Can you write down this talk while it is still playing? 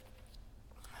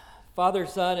Father,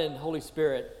 Son, and Holy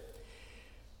Spirit,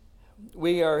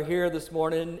 we are here this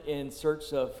morning in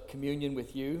search of communion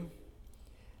with you.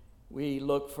 We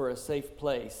look for a safe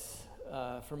place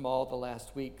from all the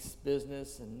last week's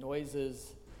business and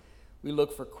noises. We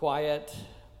look for quiet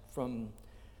from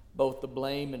both the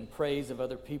blame and praise of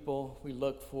other people. We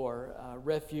look for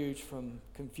refuge from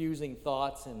confusing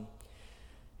thoughts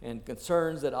and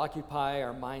concerns that occupy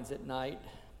our minds at night,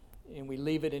 and we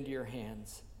leave it into your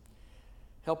hands.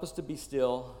 Help us to be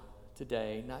still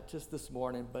today, not just this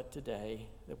morning, but today,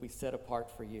 that we set apart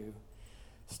for you,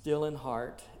 still in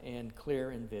heart and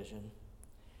clear in vision.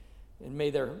 And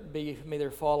may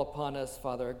there fall upon us,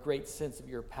 Father, a great sense of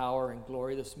your power and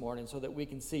glory this morning, so that we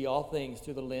can see all things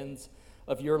through the lens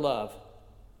of your love.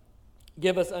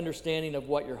 Give us understanding of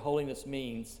what your holiness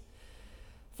means.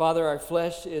 Father, our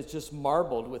flesh is just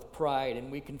marbled with pride,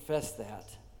 and we confess that.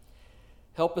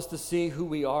 Help us to see who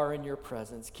we are in your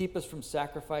presence. Keep us from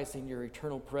sacrificing your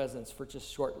eternal presence for just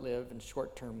short-lived and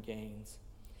short-term gains.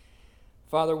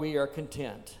 Father, we are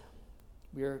content.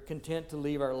 We are content to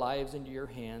leave our lives into your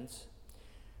hands.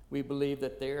 We believe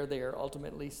that they are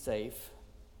ultimately safe.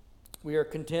 We are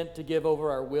content to give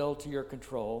over our will to your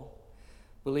control,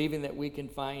 believing that we can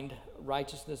find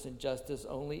righteousness and justice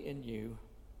only in you.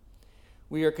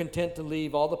 We are content to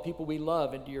leave all the people we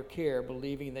love into your care,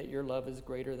 believing that your love is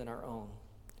greater than our own.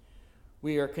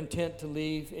 We are content to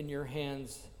leave in your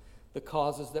hands the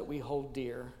causes that we hold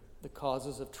dear, the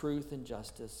causes of truth and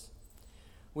justice.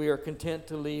 We are content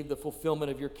to leave the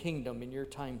fulfillment of your kingdom in your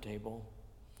timetable.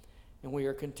 And we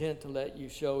are content to let you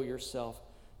show yourself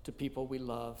to people we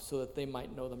love so that they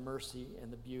might know the mercy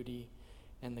and the beauty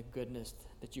and the goodness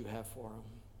that you have for them.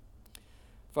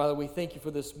 Father, we thank you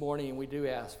for this morning, and we do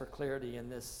ask for clarity in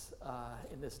this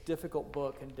difficult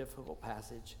book and difficult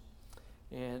passage.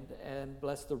 And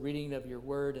bless the reading of your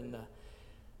word and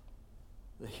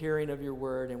the hearing of your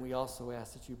word. And we also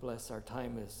ask that you bless our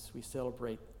time as we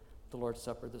celebrate the Lord's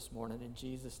Supper this morning. In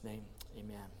Jesus' name,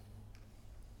 amen.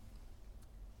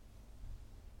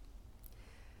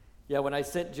 Yeah, when I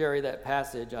sent Jerry that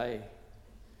passage, I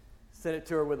sent it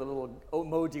to her with a little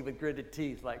emoji with gritted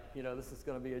teeth, like, this is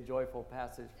going to be a joyful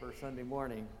passage for Sunday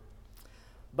morning.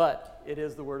 But it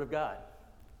is the Word of God,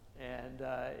 and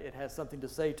it has something to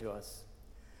say to us.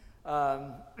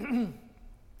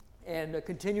 And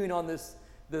continuing on this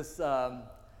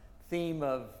theme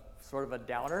of sort of a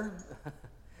downer, I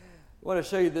want to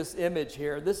show you this image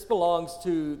here. This belongs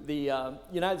to the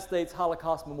United States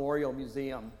Holocaust Memorial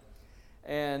Museum,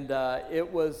 and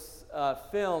it was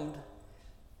filmed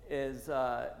as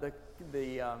the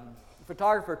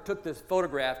photographer took this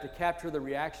photograph to capture the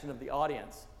reaction of the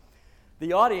audience.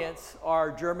 The audience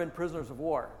are German prisoners of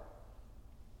war.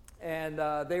 And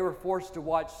they were forced to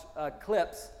watch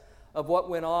clips of what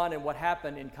went on and what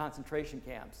happened in concentration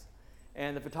camps.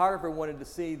 And the photographer wanted to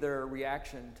see their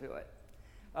reaction to it.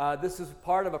 This is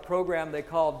part of a program they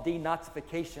called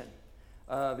denazification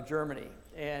of Germany.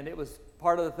 And it was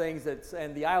part of the things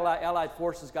and the Allied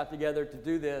forces got together to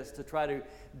do this, to try to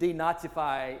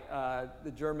denazify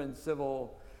the German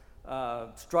civil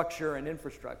structure and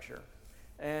infrastructure.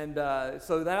 And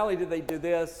so not only did they do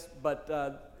this,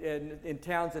 but in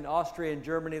towns in Austria and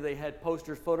Germany, they had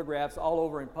posters, photographs all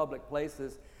over in public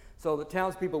places, so the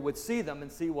townspeople would see them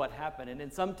and see what happened. And in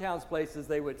some towns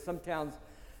they would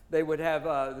have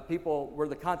the people where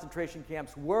the concentration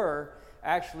camps were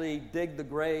actually dig the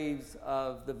graves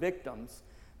of the victims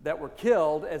that were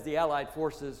killed as the Allied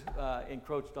forces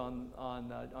encroached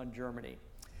on Germany.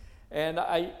 And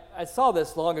I saw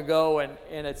this long ago,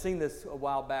 and I'd seen this a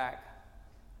while back.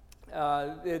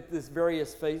 This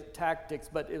various tactics,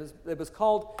 but it was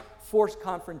called forced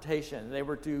confrontation. They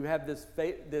were to have this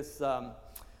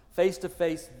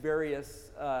face-to-face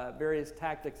various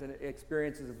tactics and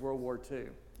experiences of World War II,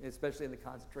 especially in the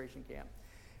concentration camp.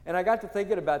 And I got to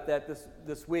thinking about that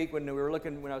this week when I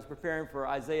was preparing for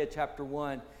Isaiah chapter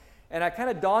 1, and it kind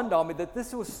of dawned on me that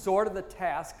this was sort of the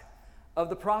task of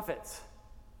the prophets,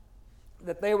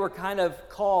 that they were kind of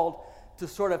called to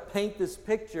sort of paint this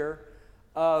picture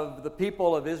of the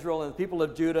people of Israel and the people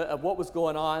of Judah, of what was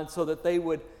going on, so that they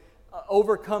would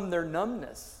overcome their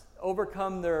numbness,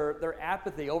 overcome their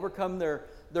apathy, overcome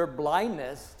their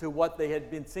blindness to what they had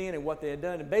been seeing and what they had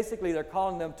done. And basically they're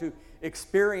calling them to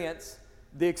experience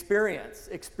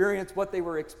what they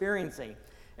were experiencing.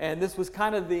 And this was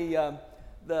kind of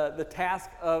the task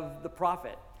of the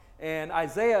prophet. And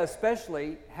Isaiah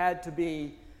especially had to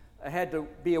be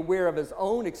aware of his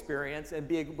own experience and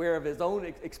be aware of his own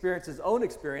experience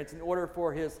in order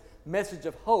for his message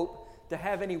of hope to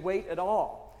have any weight at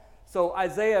all. So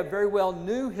Isaiah very well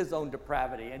knew his own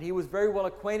depravity, and he was very well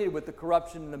acquainted with the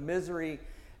corruption and the misery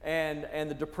and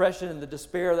the depression and the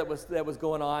despair that was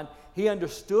going on. He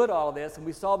understood all of this, and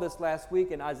we saw this last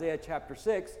week in Isaiah chapter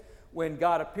 6 when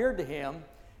God appeared to him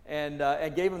and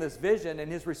gave him this vision,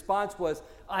 and his response was,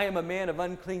 I am a man of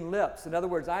unclean lips. In other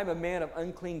words, I am a man of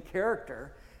unclean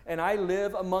character, and I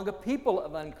live among a people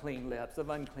of unclean lips, of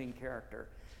unclean character.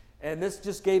 And this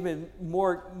just gave him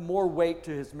more weight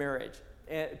to his marriage,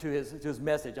 to his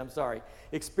message,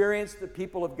 Experience the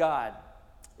people of God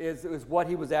is what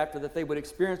he was after, that they would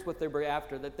experience what they were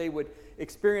after, that they would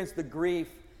experience the grief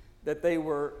that they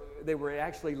were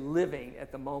actually living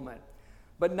at the moment.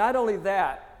 But not only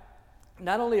that,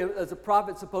 not only is a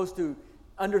prophet supposed to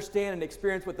understand and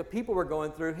experience what the people were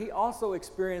going through, he also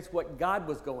experienced what God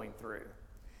was going through.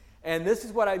 And this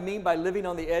is what I mean by living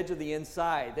on the edge of the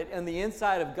inside, that on the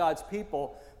inside of God's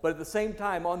people, but at the same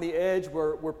time on the edge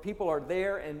where people are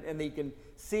there and they can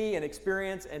see and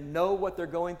experience and know what they're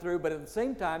going through, but at the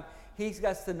same time, he's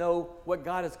got to know what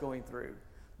God is going through.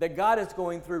 That God is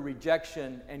going through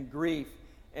rejection and grief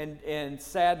and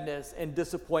sadness and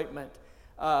disappointment.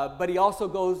 But he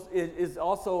also is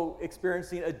also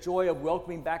experiencing a joy of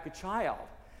welcoming back a child.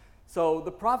 So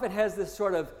the prophet has this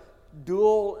sort of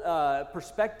dual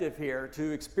perspective here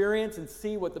to experience and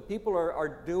see what the people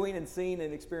are doing and seeing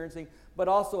and experiencing, but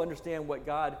also understand what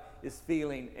God is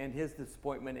feeling and his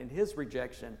disappointment and his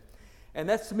rejection. And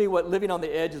that's to me what living on the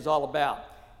edge is all about.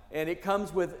 And it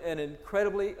comes with an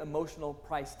incredibly emotional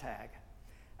price tag.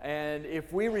 And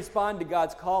if we respond to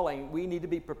God's calling, we need to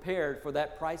be prepared for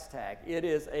that price tag. It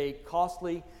is a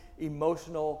costly,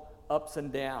 emotional ups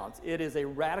and downs. It is a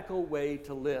radical way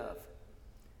to live.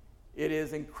 It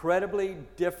is incredibly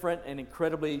different and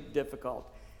incredibly difficult.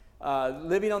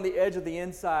 Living on the edge of the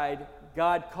inside,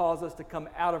 God calls us to come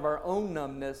out of our own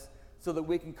numbness so that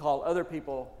we can call other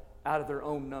people out of their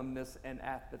own numbness and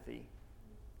apathy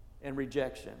and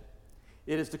rejection.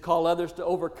 It is to call others to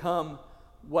overcome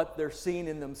what they're seeing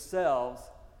in themselves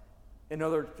in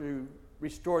order to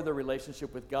restore their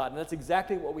relationship with God. And that's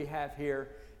exactly what we have here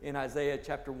in Isaiah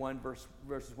chapter 1,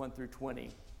 verses 1 through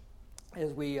 20,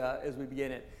 as we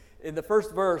begin it. In the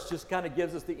first verse, just kind of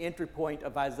gives us the entry point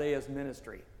of Isaiah's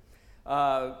ministry.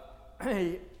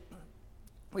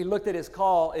 We looked at his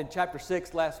call in chapter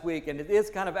 6 last week, and it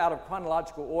is kind of out of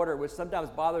chronological order, which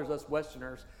sometimes bothers us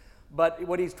Westerners. But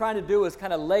what he's trying to do is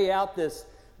kind of lay out this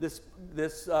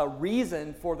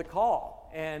reason for the call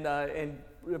and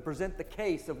present the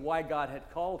case of why God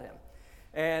had called him.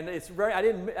 And it's I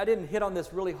didn't hit on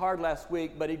this really hard last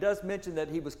week, but he does mention that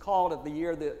he was called at the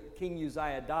year that King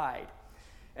Uzziah died.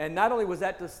 And not only was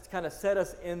that to kind of set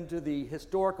us into the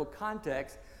historical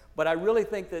context, but I really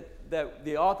think that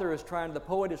the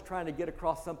poet is trying to get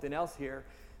across something else here,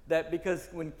 that because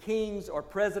when kings or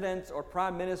presidents or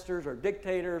prime ministers or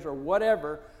dictators or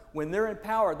whatever, when they're in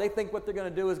power, they think what they're going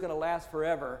to do is going to last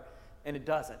forever, and it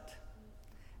doesn't.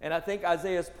 And I think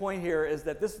Isaiah's point here is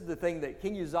that this is the thing that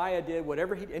King Uzziah did,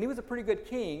 and he was a pretty good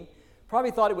king,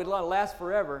 probably thought it would last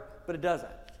forever, but it doesn't.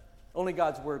 Only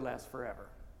God's word lasts forever.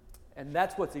 And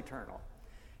that's what's eternal.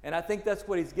 And I think that's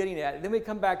what he's getting at. And then we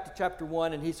come back to chapter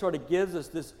 1, and he sort of gives us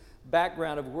this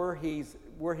background of where he's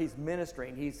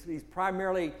ministering. He's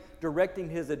primarily directing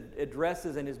his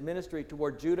addresses and his ministry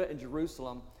toward Judah and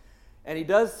Jerusalem. And he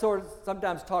does sort of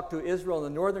sometimes talk to Israel and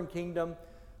the northern kingdom,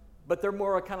 but they're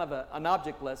more a kind of an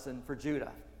object lesson for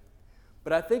Judah.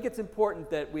 But I think it's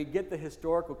important that we get the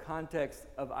historical context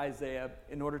of Isaiah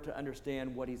in order to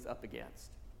understand what he's up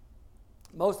against.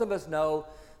 Most of us know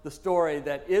the story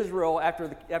that Israel, after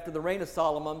the reign of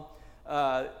Solomon,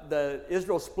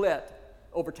 Israel split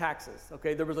over taxes.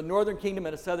 Okay, there was a northern kingdom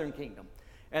and a southern kingdom.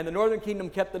 And the northern kingdom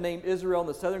kept the name Israel, and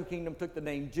the southern kingdom took the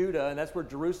name Judah, and that's where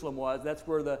Jerusalem was. That's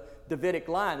where the Davidic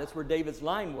line, that's where David's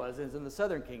line was, is in the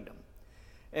southern kingdom.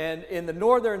 And in the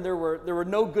northern, there were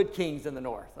no good kings in the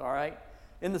north, all right?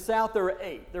 In the south, there were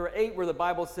 8. There were 8 where the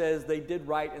Bible says they did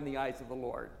right in the eyes of the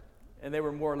Lord, and they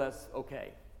were more or less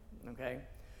okay?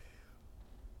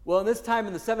 Well, in this time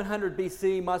in the 700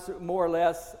 BC, more or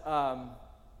less,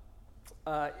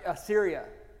 Assyria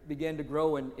began to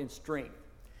grow in strength.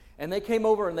 And they came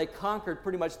over and they conquered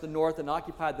pretty much the north and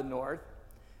occupied the north.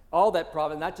 All that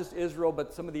province, not just Israel,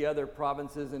 but some of the other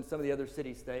provinces and some of the other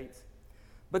city-states.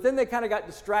 But then they kind of got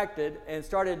distracted and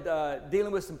started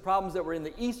dealing with some problems that were in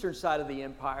the eastern side of the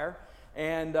empire.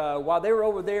 And while they were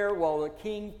over there, the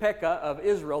king Pekah of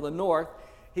Israel, the north,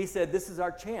 he said, this is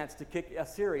our chance to kick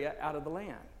Assyria out of the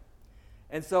land.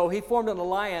 And so he formed an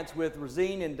alliance with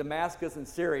Rezin in Damascus and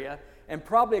Syria, and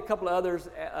probably a couple of others,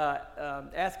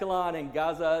 Ascalon and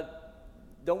Gaza.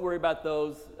 Don't worry about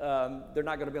those. They're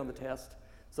not going to be on the test,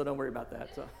 so don't worry about that.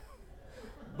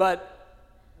 But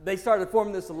they started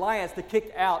forming this alliance to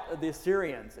kick out the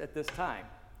Assyrians at this time.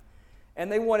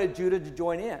 And they wanted Judah to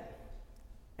join in.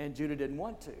 And Judah didn't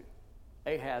want to.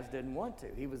 Ahaz didn't want to.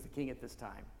 He was the king at this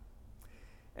time.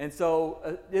 And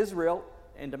so Israel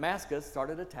and Damascus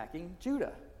started attacking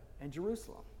Judah and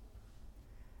Jerusalem.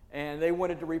 And they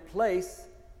wanted to replace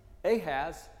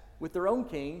Ahaz with their own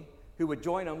king who would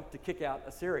join them to kick out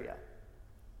Assyria.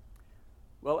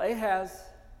 Well, Ahaz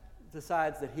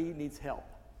decides that he needs help.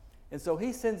 And so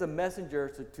he sends a messenger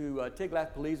to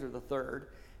Tiglath-Pileser III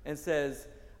and says,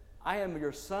 I am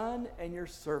your son and your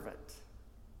servant.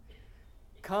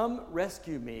 Come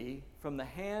rescue me from the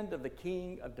hand of the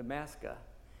king of Damascus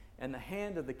and the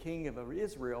hand of the king of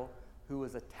Israel who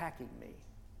is attacking me.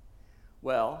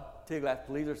 Well,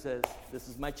 Tiglath-Pileser says, this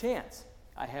is my chance.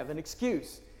 I have an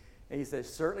excuse. And he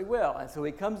says, certainly will. And so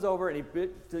he comes over and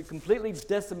he completely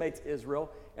decimates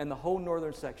Israel and the whole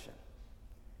northern section.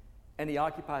 And he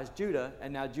occupies Judah,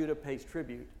 and now Judah pays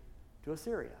tribute to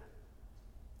Assyria.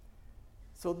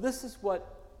 So this is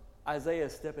what Isaiah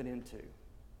is stepping into.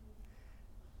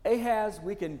 Ahaz,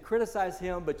 we can criticize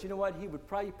him, but you know what? He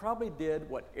probably did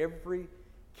what every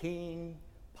king,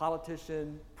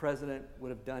 politician, president would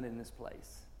have done in this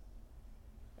place.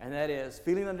 And that is,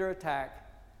 feeling under attack,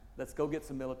 let's go get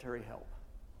some military help.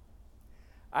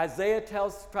 Isaiah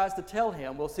tries to tell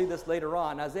him, we'll see this later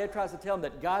on, Isaiah tries to tell him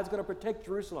that God's going to protect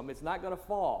Jerusalem. It's not going to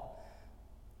fall.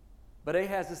 But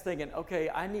Ahaz is thinking, okay,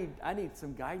 I need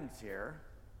some guidance here.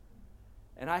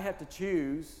 And I have to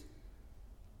choose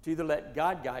to either let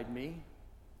God guide me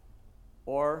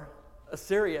or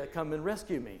Assyria come and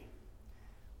rescue me.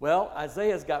 Well,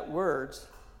 Isaiah's got words,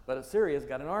 but Assyria's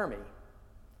got an army.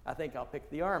 I think I'll pick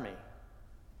the army.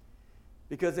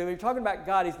 Because when you're talking about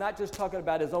God, he's not just talking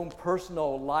about his own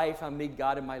personal life, I need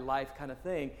God in my life kind of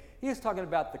thing. He is talking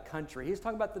about the country. He's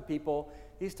talking about the people.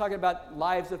 He's talking about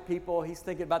lives of people. He's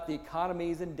thinking about the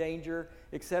economies in danger,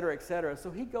 et cetera, et cetera. So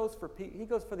he goes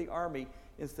for the army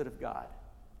instead of God.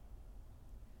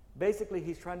 Basically,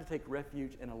 he's trying to take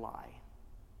refuge in a lie.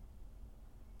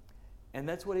 And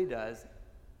that's what he does.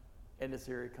 And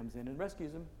Assyria comes in and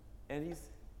rescues him, and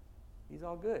he's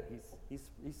all good.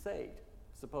 He's saved,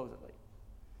 supposedly.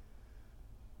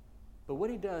 But what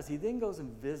he does, he then goes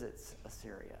and visits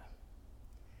Assyria.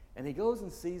 And he goes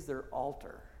and sees their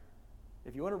altar.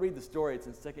 If you want to read the story, it's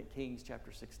in 2 Kings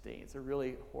chapter 16. It's a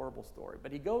really horrible story.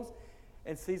 But he goes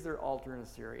and sees their altar in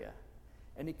Assyria.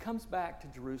 And he comes back to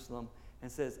Jerusalem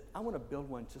and says, I want to build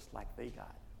one just like they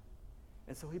got.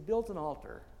 And so he builds an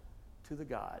altar to the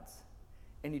gods.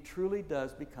 And he truly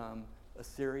does become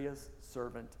Assyria's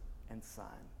servant and son.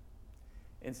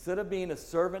 Instead of being a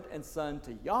servant and son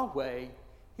to Yahweh,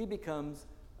 he becomes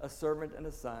a servant and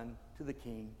a son to the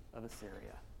king of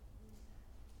Assyria.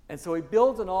 And so he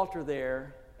builds an altar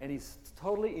there, and he's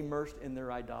totally immersed in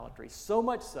their idolatry. So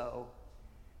much so,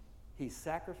 he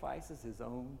sacrifices his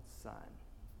own son.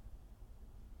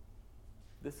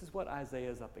 This is what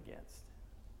Isaiah is up against.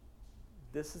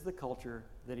 This is the culture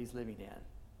that he's living in.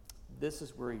 This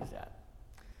is where he's at.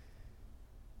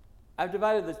 I've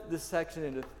divided this section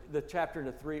into the chapter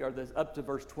into three, or up to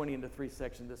verse 20 into three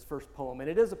sections, this first poem. And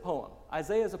it is a poem.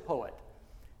 Isaiah is a poet.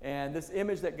 And this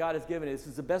image that God has given us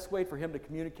is the best way for him to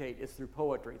communicate is through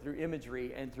poetry, through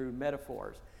imagery, and through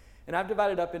metaphors. And I've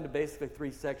divided up into basically three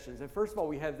sections. And first of all,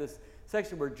 we have this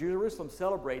section where Jerusalem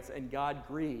celebrates and God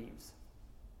grieves.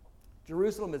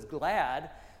 Jerusalem is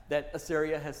glad that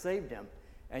Assyria has saved him,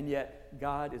 and yet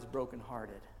God is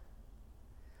brokenhearted.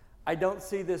 I don't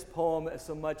see this poem as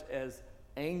so much as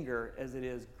anger as it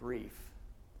is grief,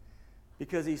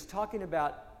 because he's talking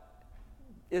about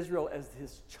Israel as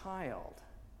his child.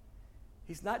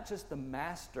 He's not just the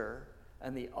master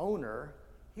and the owner,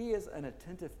 he is an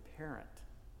attentive parent.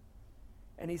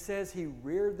 And he says he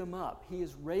reared them up. He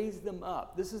has raised them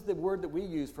up. This is the word that we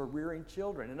use for rearing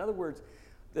children. In other words,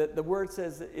 the word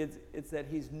says it's that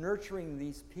he's nurturing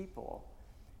these people.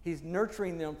 He's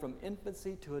nurturing them from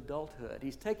infancy to adulthood.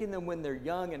 He's taking them when they're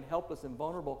young and helpless and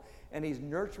vulnerable, and he's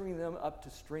nurturing them up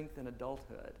to strength and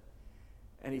adulthood.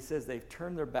 And he says they've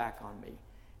turned their back on me.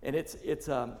 And it's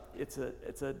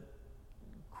a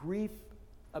grief,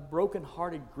 a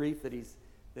broken-hearted grief that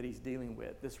he's dealing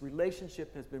with. This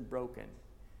relationship has been broken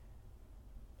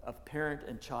of parent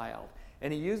and child.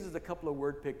 And he uses a couple of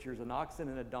word pictures, an oxen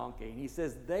and a donkey. And he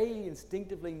says they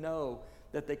instinctively know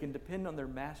that they can depend on their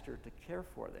master to care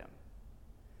for them.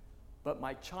 But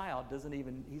my child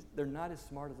they're not as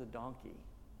smart as a donkey.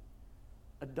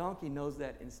 A donkey knows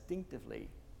that instinctively,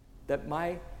 that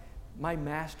my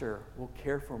master will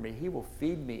care for me. He will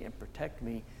feed me and protect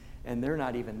me, and they're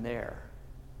not even there.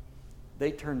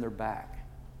 They turn their back.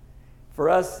 For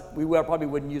us, we probably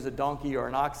wouldn't use a donkey or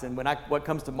an oxen. What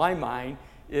comes to my mind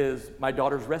is my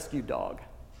daughter's rescue dog.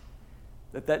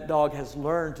 That dog has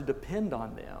learned to depend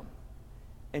on them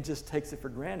and just takes it for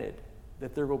granted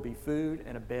that there will be food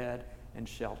and a bed and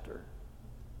shelter.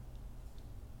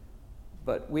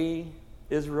 But we,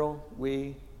 Israel,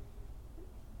 we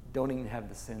don't even have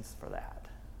the sense for that.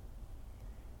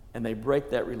 And they break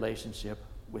that relationship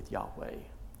with Yahweh.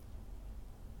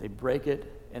 They break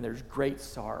it, and there's great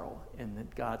sorrow in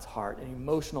God's heart, an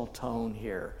emotional tone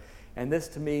here. And this,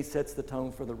 to me, sets the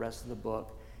tone for the rest of the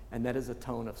book, and that is a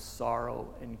tone of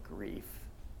sorrow and grief.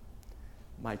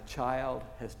 My child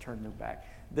has turned their back.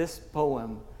 This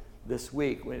poem this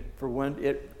week,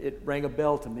 it rang a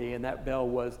bell to me, and that bell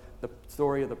was the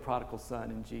story of the prodigal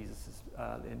son in Jesus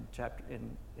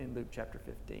in Luke chapter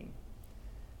 15.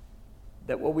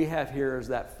 That what we have here is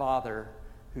that father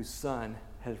whose son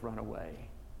has run away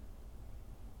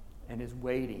and is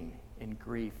waiting in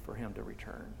grief for him to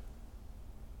return.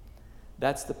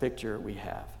 That's the picture we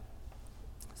have.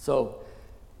 So,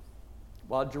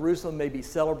 while Jerusalem may be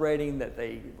celebrating that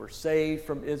they were saved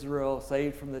from Israel,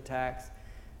 saved from the tax,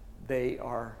 they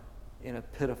are in a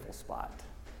pitiful spot.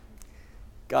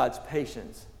 God's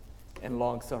patience and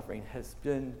long-suffering has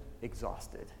been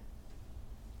exhausted.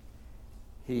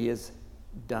 He is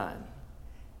done.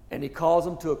 And he calls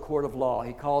them to a court of law.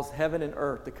 He calls heaven and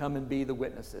earth to come and be the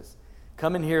witnesses.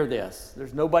 Come and hear this.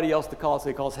 There's nobody else to call, so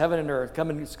he calls heaven and earth. Come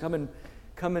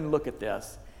and look at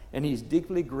this. And he's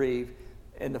deeply grieved.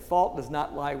 And the fault does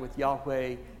not lie with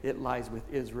Yahweh. It lies with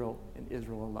Israel and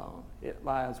Israel alone. It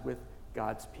lies with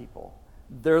God's people.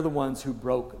 They're the ones who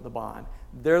broke the bond.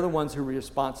 They're the ones who are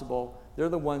responsible. They're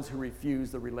the ones who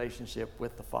refuse the relationship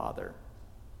with the Father.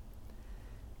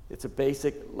 It's a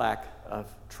basic lack of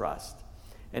trust.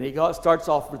 And he starts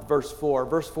off with verse 4.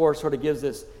 Verse 4 sort of gives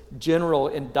this general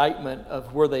indictment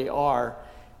of where they are,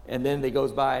 and then he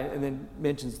goes by and then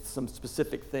mentions some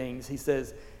specific things. He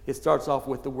says, it starts off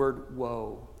with the word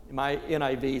woe. My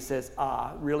NIV says,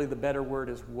 really the better word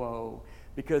is woe,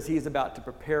 because he's about to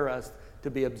prepare us to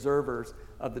be observers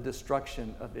of the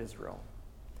destruction of Israel.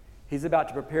 He's about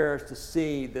to prepare us to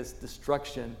see this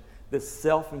destruction, this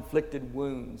self-inflicted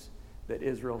wounds that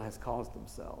Israel has caused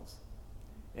themselves.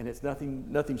 And it's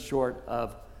nothing short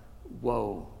of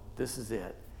woe. This is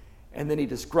it. And then he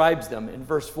describes them in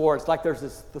verse 4. It's like there's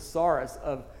this thesaurus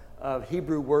of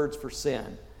Hebrew words for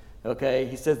sin. Okay?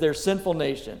 He says they're a sinful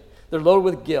nation. They're loaded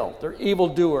with guilt. They're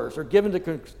evildoers. They're given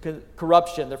to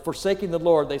corruption. They're forsaking the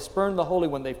Lord. They spurn the Holy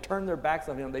One. They've turned their backs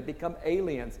on Him. They become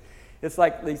aliens. It's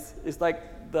like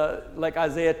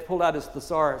Isaiah pulled out his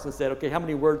thesaurus and said, okay, how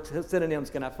many synonyms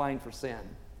can I find for sin?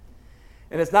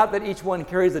 And it's not that each one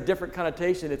carries a different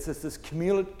connotation. It's just this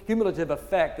cumulative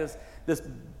effect, this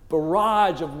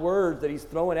barrage of words that he's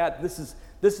throwing at. This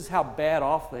is how bad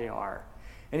off they are.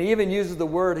 And he even uses the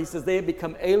word, he says, they have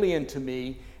become alien to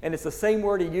me. And it's the same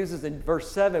word he uses in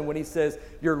verse 7 when he says,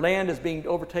 your land is being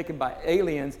overtaken by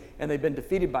aliens and they've been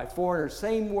defeated by foreigners.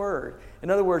 Same word. In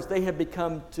other words, they have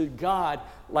become to God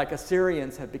like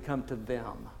Assyrians have become to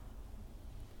them.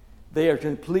 They are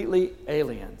completely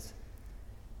aliens.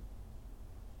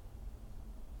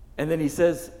 And then he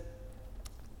says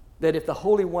that if the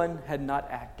Holy One had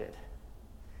not acted,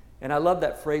 and I love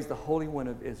that phrase, the Holy One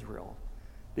of Israel,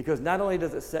 because not only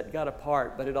does it set God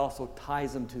apart, but it also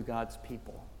ties him to God's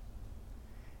people.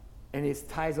 And he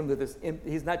ties him to this,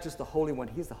 he's not just the Holy One,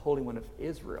 he's the Holy One of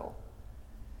Israel.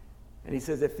 And he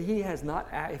says if he had not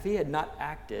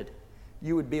acted,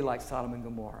 you would be like Sodom and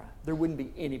Gomorrah. There wouldn't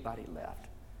be anybody left.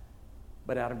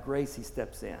 But out of grace, he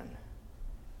steps in.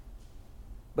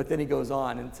 But then he goes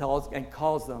on and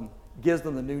gives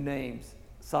them the new names,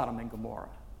 Sodom and Gomorrah.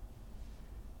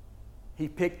 He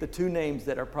picked the two names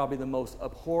that are probably the most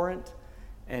abhorrent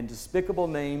and despicable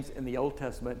names in the Old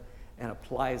Testament and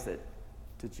applies it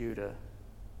to Judah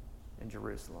and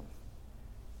Jerusalem.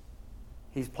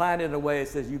 He's planned it in a way that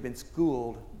says you've been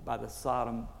schooled by the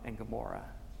Sodom and Gomorrah.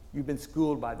 You've been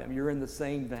schooled by them. You're in the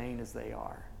same vein as they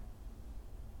are.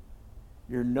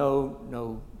 You're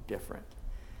no different.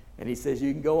 And he says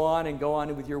you can go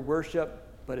on with your worship,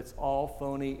 but it's all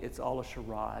phony. It's all a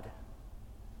charade.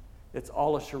 It's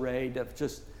all a charade of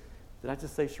just, did I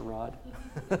just say charade?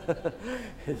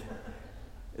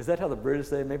 Is that how the British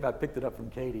say it? Maybe I picked it up from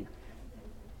Katie.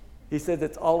 He says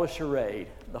it's all a charade.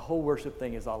 The whole worship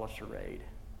thing is all a charade.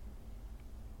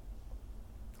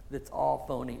 It's all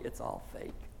phony. It's all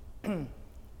fake. And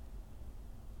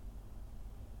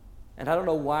I don't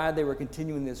know why they were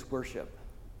continuing this worship.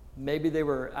 Maybe they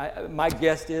were, my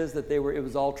guess is that it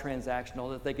was all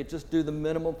transactional, that they could just do the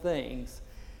minimal things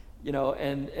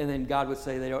and then God would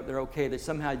say they're okay. That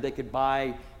somehow they could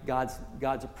buy God's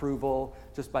approval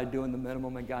just by doing the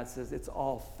minimum. And God says, it's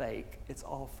all fake. It's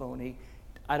all phony.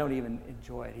 I don't even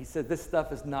enjoy it. He said, this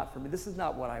stuff is not for me. This is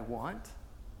not what I want.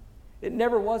 It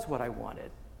never was what I wanted.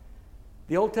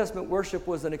 The Old Testament worship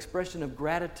was an expression of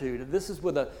gratitude. This is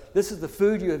the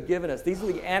food you have given us. These are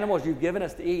the animals you've given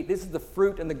us to eat. This is the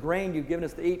fruit and the grain you've given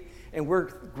us to eat. And we're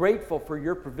grateful for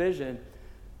your provision.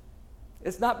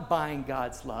 It's not buying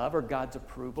God's love or God's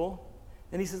approval.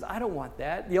 And he says, I don't want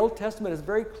that. The Old Testament is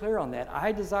very clear on that.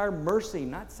 I desire mercy,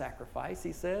 not sacrifice,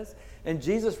 he says. And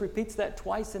Jesus repeats that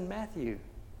twice in Matthew.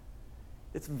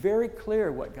 It's very clear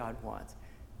what God wants.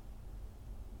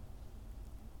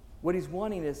 What he's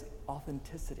wanting is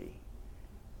authenticity.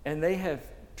 And they have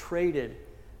traded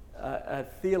a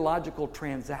theological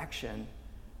transaction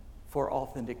for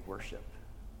authentic worship.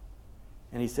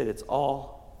 And he said it's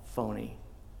all phony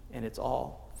and it's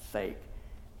all fake.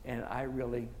 And I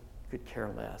really could care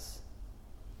less.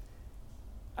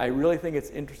 I really think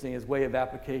it's interesting as way of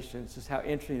application. It's just how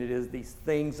interesting it is these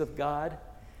things of God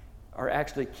are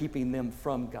actually keeping them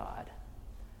from God.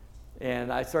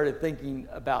 And I started thinking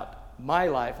about my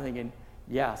life, thinking,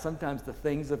 yeah, sometimes the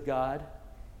things of God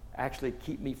actually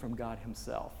keep me from God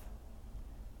himself.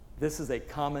 This is a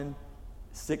common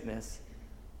sickness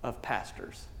of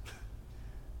pastors,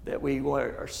 that we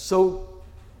are so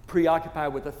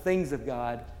preoccupied with the things of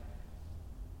God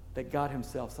that God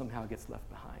himself somehow gets left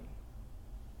behind.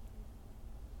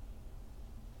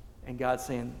 And God's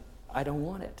saying, I don't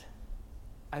want it.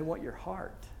 I want your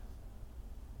heart.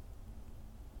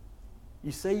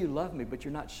 You say you love me, but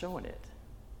you're not showing it.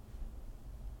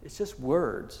 It's just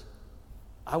words.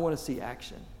 I want to see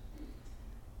action.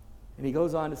 And he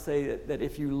goes on to say that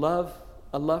if you love,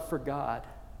 a love for God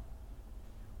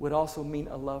would also mean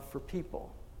a love for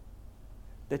people.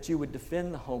 That you would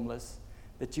defend the homeless,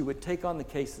 that you would take on the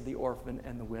case of the orphan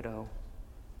and the widow,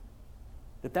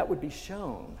 that would be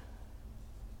shown.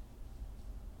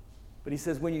 But he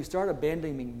says, when you start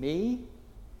abandoning me,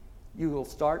 you will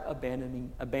start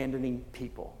abandoning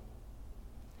people.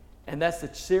 And that's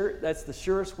the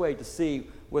surest way to see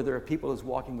whether a people is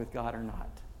walking with God or not.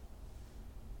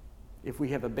 If we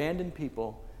have abandoned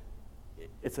people,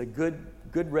 it's a good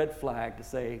red flag to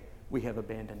say we have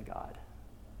abandoned God.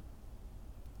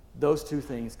 Those two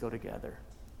things go together.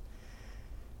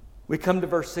 We come to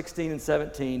verse 16 and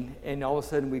 17, and all of a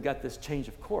sudden we got this change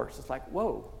of course. It's like,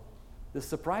 whoa, this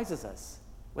surprises us.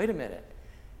 Wait a minute.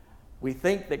 We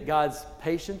think that God's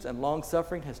patience and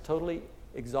long-suffering has totally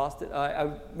exhausted.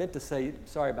 I meant to say,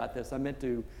 sorry about this, I meant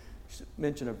to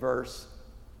mention a verse.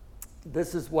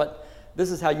 This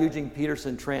is how Eugene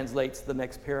Peterson translates the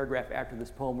next paragraph after this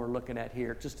poem we're looking at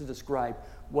here, just to describe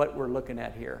what we're looking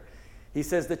at here. He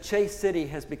says, the chaste city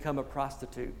has become a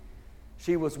prostitute.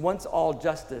 She was once all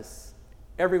justice,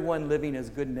 everyone living as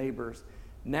good neighbors.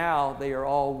 Now they are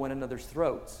all one another's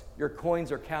throats. Your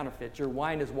coins are counterfeits. Your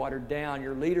wine is watered down.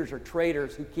 Your leaders are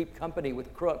traitors who keep company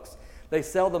with crooks. They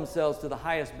sell themselves to the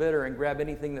highest bidder and grab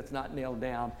anything that's not nailed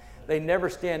down. They never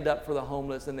stand up for the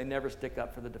homeless, and they never stick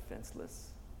up for the defenseless.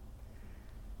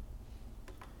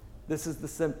 This is the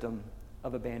symptom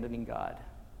of abandoning God.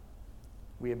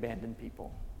 We abandon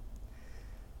people.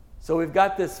 So we've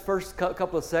got this first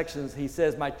couple of sections. He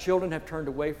says, my children have turned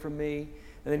away from me.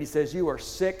 And then he says, you are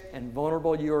sick and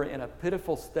vulnerable. You are in a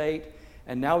pitiful state.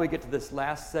 And now we get to this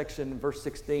last section, verse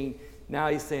 16. Now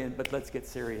he's saying, but let's get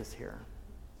serious here.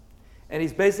 And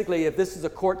he's basically, if this is a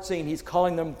court scene, he's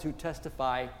calling them to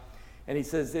testify. And he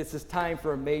says, this is time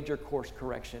for a major course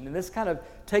correction. And this kind of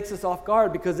takes us off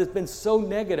guard because it's been so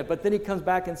negative. But then he comes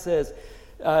back and says,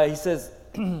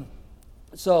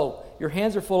 so your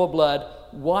hands are full of blood.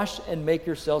 Wash and make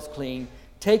yourselves clean.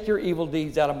 Take your evil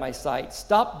deeds out of my sight.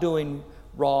 Stop doing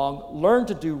wrong, learn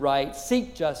to do right,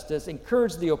 seek justice,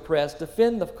 encourage the oppressed,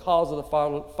 defend the cause of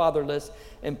the fatherless,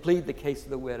 and plead the case of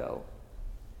the widow.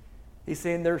 He's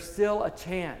saying there's still a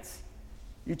chance.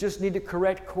 You just need to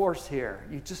correct course here.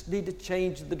 You just need to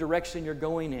change the direction you're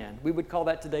going in. We would call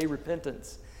that today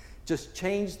repentance. Just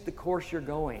change the course you're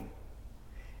going.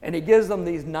 And he gives them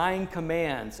these 9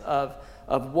 commands of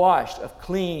wash, of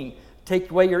clean, take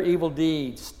away your evil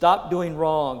deeds, stop doing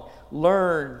wrong,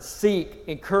 learn, seek,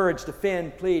 encourage,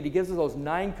 defend, plead. He gives us those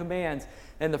 9 commands.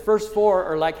 And the first 4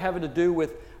 are like having to do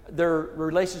with their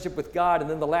relationship with God, and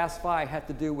then the last 5 have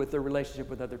to do with their relationship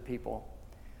with other people.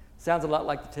 Sounds a lot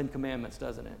like the 10 Commandments,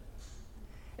 doesn't it?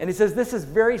 And he says this is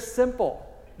very simple.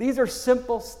 These are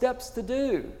simple steps to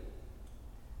do.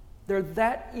 They're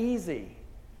that easy.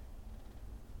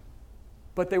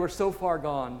 But they were so far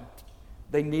gone,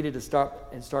 they needed to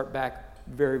start back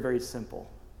very, very simple.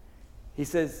 He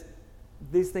says,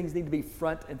 These things need to be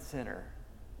front and center.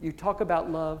 You talk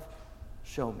about love,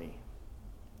 show me.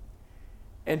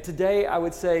 And today I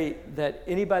would say that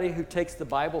anybody who takes the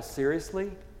Bible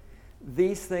seriously,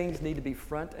 these things need to be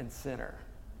front and center.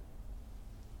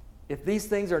 If these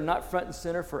things are not front and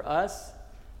center for us,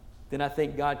 then I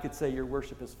think God could say your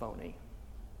worship is phony.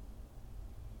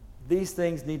 These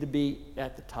things need to be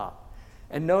at the top.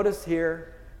 And notice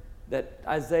here that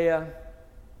Isaiah,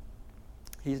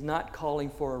 he's not calling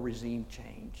for a regime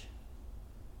change.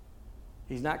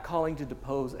 He's not calling to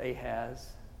depose Ahaz.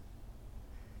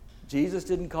 Jesus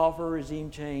didn't call for a regime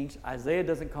change. Isaiah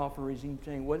doesn't call for a regime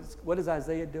change. What is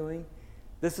Isaiah doing?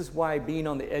 This is why being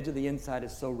on the edge of the inside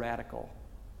is so radical.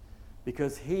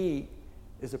 Because he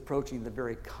is approaching the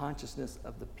very consciousness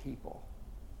of the people.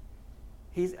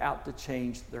 He's out to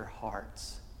change their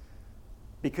hearts.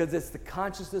 Because it's the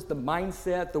consciousness, the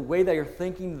mindset, the way they are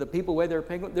thinking, the people, the way they're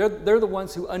thinking. They're the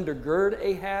ones who undergird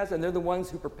Ahaz, and they're the ones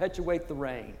who perpetuate the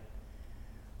reign.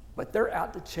 But they're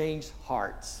out to change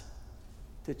hearts,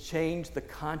 to change the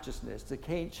consciousness, to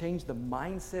change the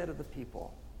mindset of the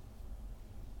people.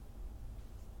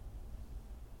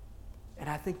 And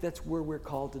I think that's where we're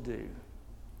called to do.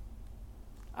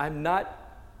 I'm not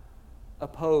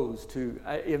opposed to,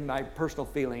 in my personal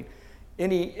feeling,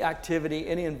 any activity,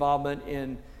 any involvement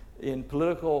in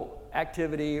political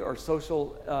activity or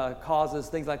social causes,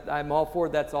 things like that. I'm all for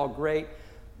it. That's all great.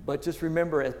 But just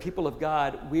remember, as people of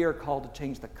God, we are called to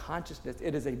change the consciousness.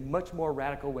 It is a much more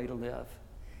radical way to live.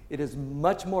 It is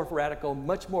much more radical,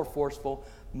 much more forceful,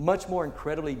 much more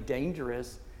incredibly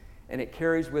dangerous, and it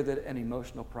carries with it an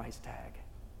emotional price tag.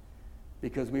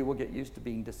 Because we will get used to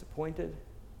being disappointed.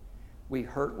 We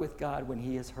hurt with God when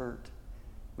He is hurt.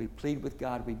 We plead with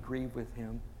God, we grieve with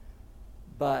Him.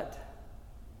 But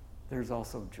there's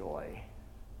also joy.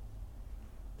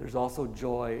 There's also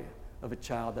joy of a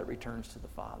child that returns to the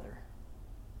Father.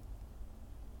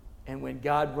 And when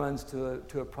God runs to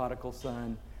a prodigal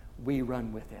son, we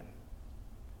run with Him.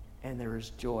 And there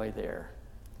is joy there.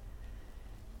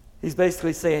 He's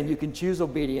basically saying you can choose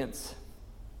obedience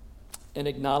and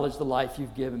acknowledge the life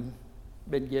you've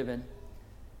been given,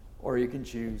 or you can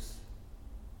choose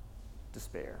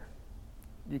despair.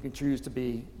 You can choose to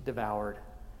be devoured.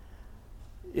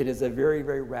 It is a very,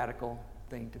 very radical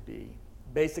thing to be.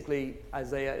 Basically,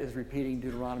 Isaiah is repeating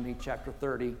Deuteronomy chapter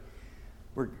 30,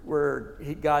 where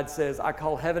God says, I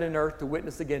call heaven and earth to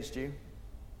witness against you.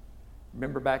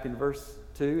 Remember back in verse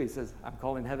 2, he says, I'm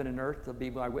calling heaven and earth to be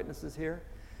my witnesses here.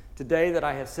 Today that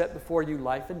I have set before you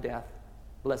life and death,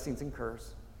 blessings and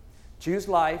curse. Choose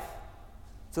life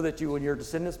so that you and your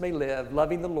descendants may live,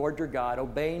 loving the Lord your God,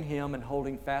 obeying Him and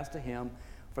holding fast to Him,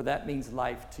 for that means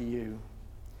life to you.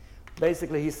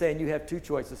 Basically, he's saying you have two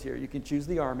choices here. You can choose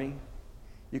the army,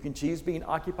 you can choose being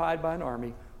occupied by an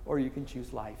army, or you can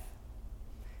choose life.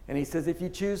 And he says, if you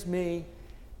choose me,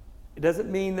 it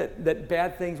doesn't mean that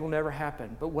bad things will never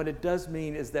happen, but what it does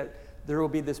mean is that there will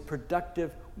be this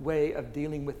productive way of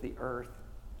dealing with the earth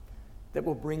that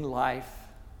will bring life,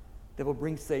 that will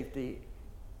bring safety.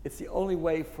 It's the only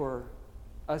way for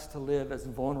us to live as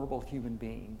vulnerable human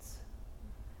beings.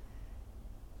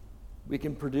 We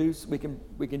can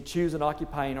choose an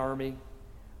occupying army,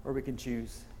 or we can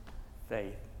choose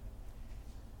faith.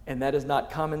 And that is not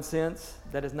common sense.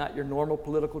 That is not your normal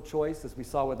political choice, as we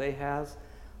saw with Ahaz,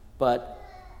 but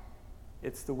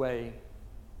it's the way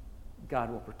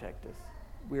God will protect us.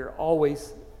 We are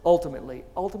always ultimately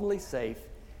safe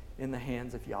in the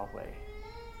hands of Yahweh.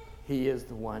 He is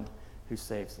the one who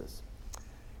saves us.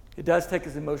 It does take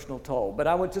his emotional toll, but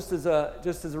I want just as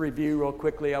a review real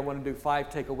quickly, I want to do 5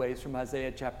 takeaways from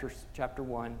Isaiah chapter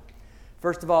 1.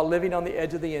 First of all, living on the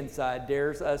edge of the inside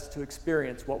dares us to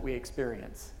experience what we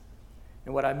experience.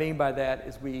 And what I mean by that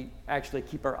is we actually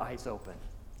keep our eyes open,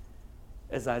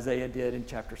 as Isaiah did in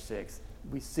chapter 6.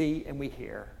 We see and we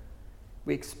hear.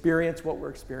 We experience what we're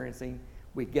experiencing.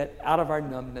 We get out of our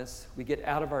numbness. We get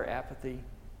out of our apathy.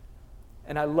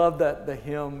 And I love the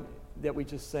hymn that we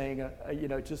just sang,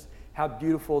 just how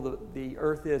beautiful the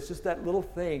earth is. Just that little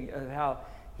thing of how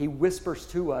he whispers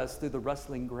to us through the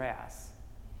rustling grass.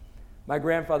 My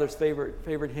grandfather's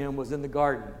favorite hymn was In the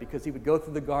Garden, because he would go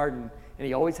through the garden, and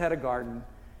he always had a garden,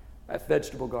 a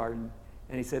vegetable garden,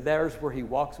 and he said, there's where he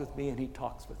walks with me and he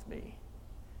talks with me.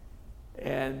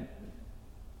 And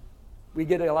we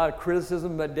get a lot of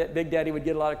criticism, but Big Daddy would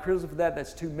get a lot of criticism for that.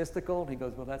 That's too mystical. And he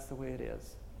goes, well, that's the way it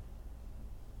is.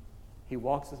 He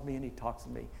walks with me and he talks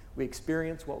with me. We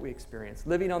experience what we experience.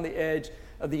 Living on the edge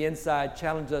of the inside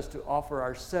challenges us to offer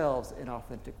ourselves in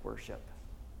authentic worship.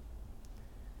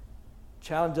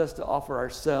 Challenge us to offer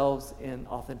ourselves in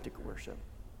authentic worship.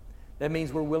 That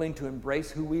means we're willing to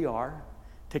embrace who we are,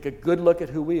 Take a good look at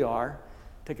who we are.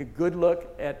 Take a good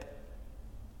look at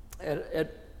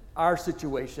our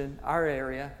situation, our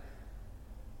area.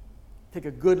 Take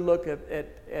a good look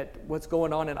at what's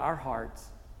going on in our hearts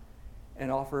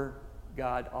and offer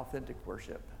God authentic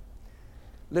worship.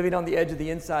 Living on the edge of the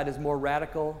inside is more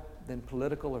radical than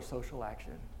political or social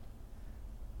action.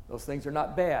 Those things are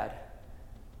not bad,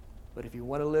 but if you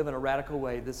want to live in a radical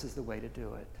way, this is the way to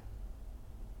do it.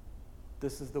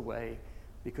 This is the way,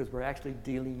 because we're actually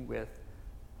dealing with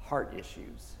heart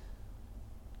issues.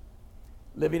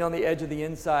 Living on the edge of the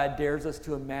inside dares us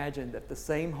to imagine that the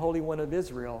same Holy One of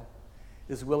Israel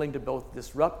is willing to both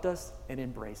disrupt us and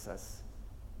embrace us.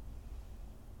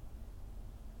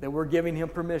 That we're giving him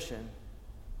permission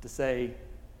to say,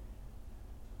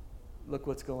 look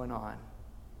what's going on,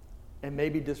 and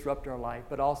maybe disrupt our life,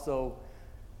 but also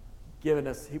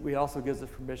he also gives us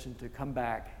permission to come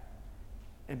back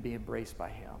and be embraced by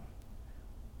him.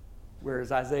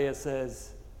 Whereas Isaiah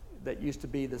says that used to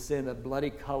be the sin of bloody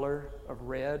color of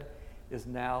red is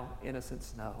now innocent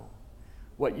snow.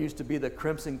 What used to be the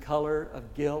crimson color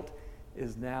of guilt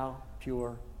is now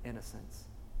pure innocence.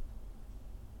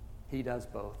 He does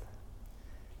both.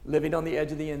 Living on the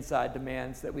edge of the inside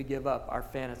demands that we give up our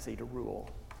fantasy to rule.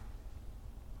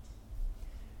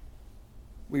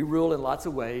 We rule in lots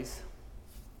of ways.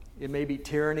 It may be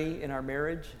tyranny in our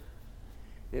marriage.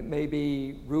 It may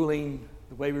be ruling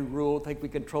the way we rule, think we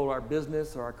control our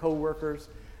business or our coworkers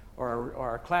or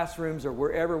our classrooms or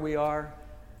wherever we are,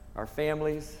 our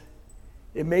families.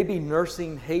 It may be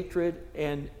nursing hatred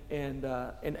and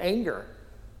anger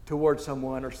towards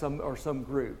someone or some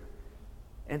group,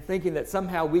 and thinking that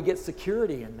somehow we get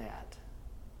security in that.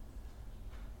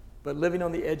 But living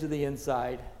on the edge of the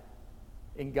inside,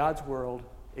 in God's world,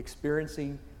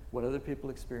 experiencing what other people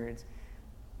experience,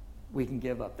 we can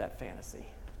give up that fantasy.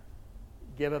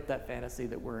 Give up that fantasy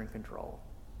that we're in control,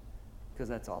 because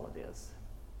that's all it is.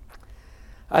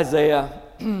 Isaiah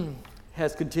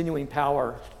has continuing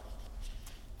power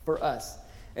for us.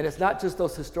 And it's not just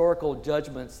those historical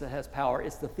judgments that has power,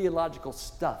 it's the theological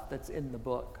stuff that's in the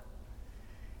book.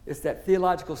 It's that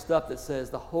theological stuff that says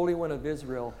the Holy One of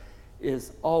Israel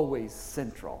is always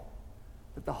central.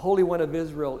 That the Holy One of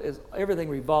Israel everything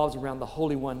revolves around the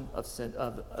Holy One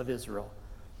of Israel.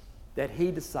 That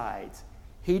he decides,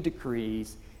 he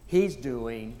decrees, he's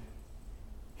doing,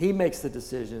 he makes the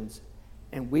decisions,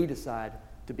 and we decide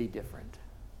to be different.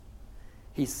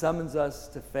 He summons us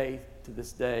to faith to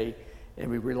this day, and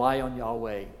we rely on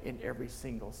Yahweh in every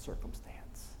single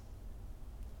circumstance.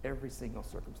 Every single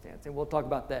circumstance. And we'll talk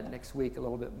about that next week a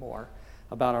little bit more,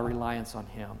 about our reliance on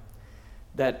him.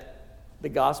 That the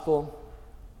gospel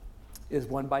is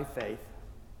won by faith.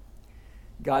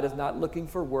 God is not looking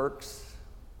for works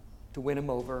to win him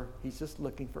over. He's just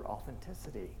looking for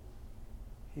authenticity.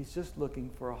 He's just looking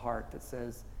for a heart that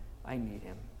says, I need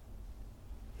him.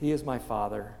 He is my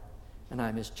Father, and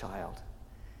I'm his child.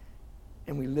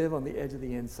 And we live on the edge of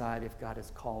the inside if God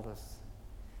has called us.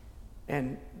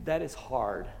 And that is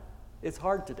hard. It's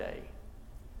hard today.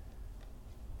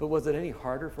 But was it any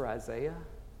harder for Isaiah?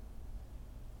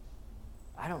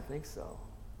 I don't think so.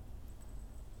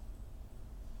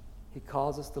 He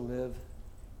calls us to live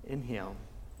in him,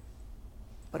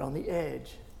 but on the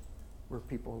edge where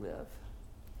people live.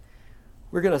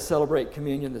 We're going to celebrate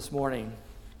communion this morning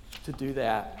to do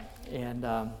that. And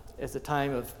as a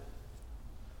time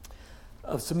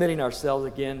of submitting ourselves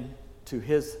again to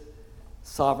his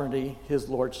sovereignty, his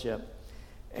lordship.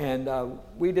 And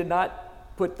we did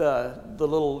not put the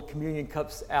little communion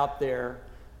cups out there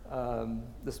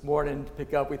this morning to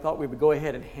pick up. We thought we would go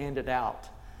ahead and hand it out.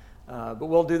 But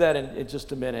we'll do that in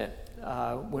just a minute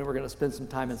when we're going to spend some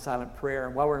time in silent prayer.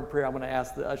 And while we're in prayer, I'm going to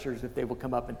ask the ushers if they will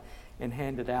come up and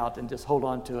hand it out, and just hold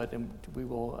on to it, and we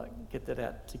will get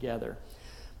that together.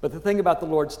 But the thing about the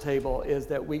Lord's table is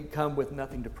that we come with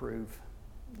nothing to prove.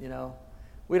 You know,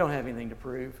 we don't have anything to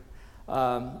prove.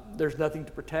 There's nothing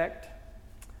to protect.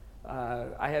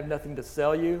 I have nothing to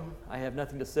sell you. I have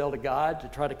nothing to sell to God to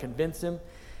try to convince him.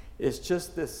 It's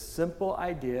just this simple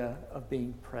idea of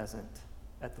being present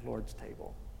at the Lord's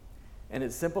table. And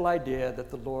it's a simple idea that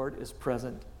the Lord is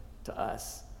present to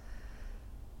us.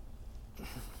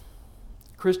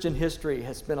 Christian history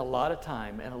has spent a lot of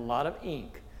time and a lot of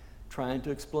ink trying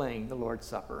to explain the Lord's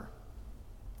Supper.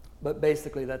 But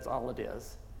basically, that's all it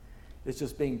is. It's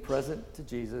just being present to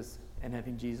Jesus and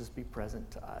having Jesus be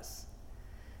present to us.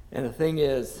 And the thing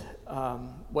is,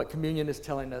 what communion is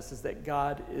telling us is that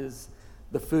God is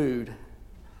the food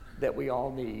that we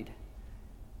all need.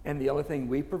 And the only thing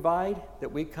we provide,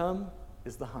 that we come,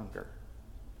 is the hunger.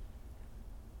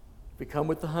 If we come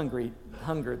with the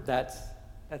hunger,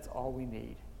 that's all we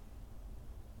need.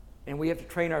 And we have to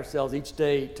train ourselves each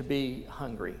day to be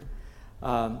hungry.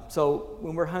 So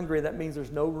when we're hungry, that means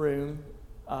there's no room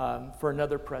for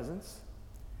another presence.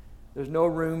 There's no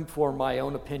room for my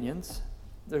own opinions.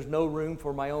 There's no room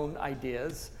for my own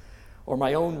ideas or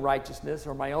my own righteousness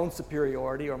or my own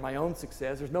superiority or my own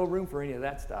success. There's no room for any of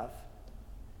that stuff.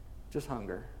 Just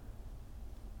hunger.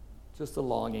 Just a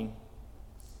longing.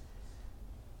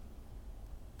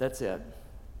 That's it.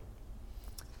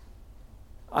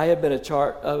 I have been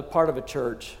a part of a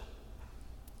church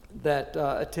that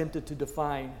attempted to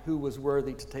define who was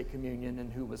worthy to take communion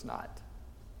and who was not.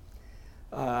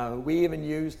 We even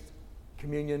used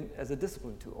communion as a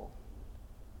discipline tool.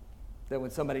 That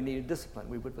when somebody needed discipline,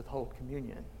 we would withhold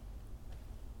communion.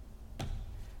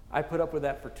 I put up with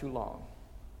that for too long.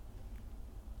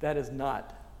 That is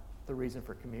not the reason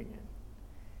for communion.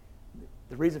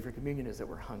 The reason for communion is that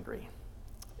we're hungry.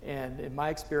 And in my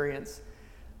experience,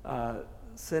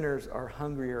 sinners are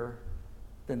hungrier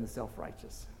than the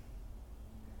self-righteous.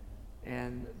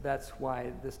 And that's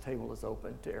why this table is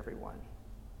open to everyone.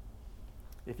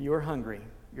 If you are hungry,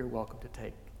 you're welcome to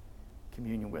take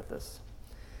communion with us.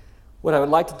 What I would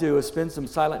like to do is spend some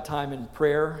silent time in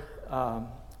prayer,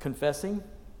 confessing.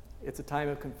 It's a time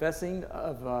of confessing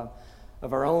of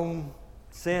our own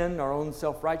sin, our own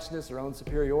self-righteousness, our own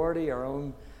superiority, our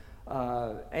own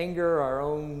anger, our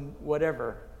own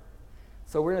whatever.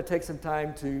 So we're going to take some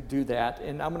time to do that,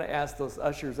 and I'm going to ask those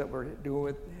ushers that we're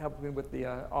helping me with the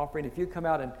offering, if you come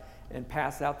out and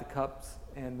pass out the cups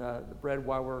and the bread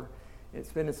while we're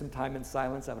spending some time in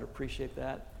silence, I would appreciate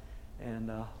that.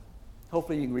 And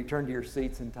hopefully you can return to your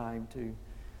seats in time to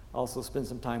also spend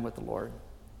some time with the Lord.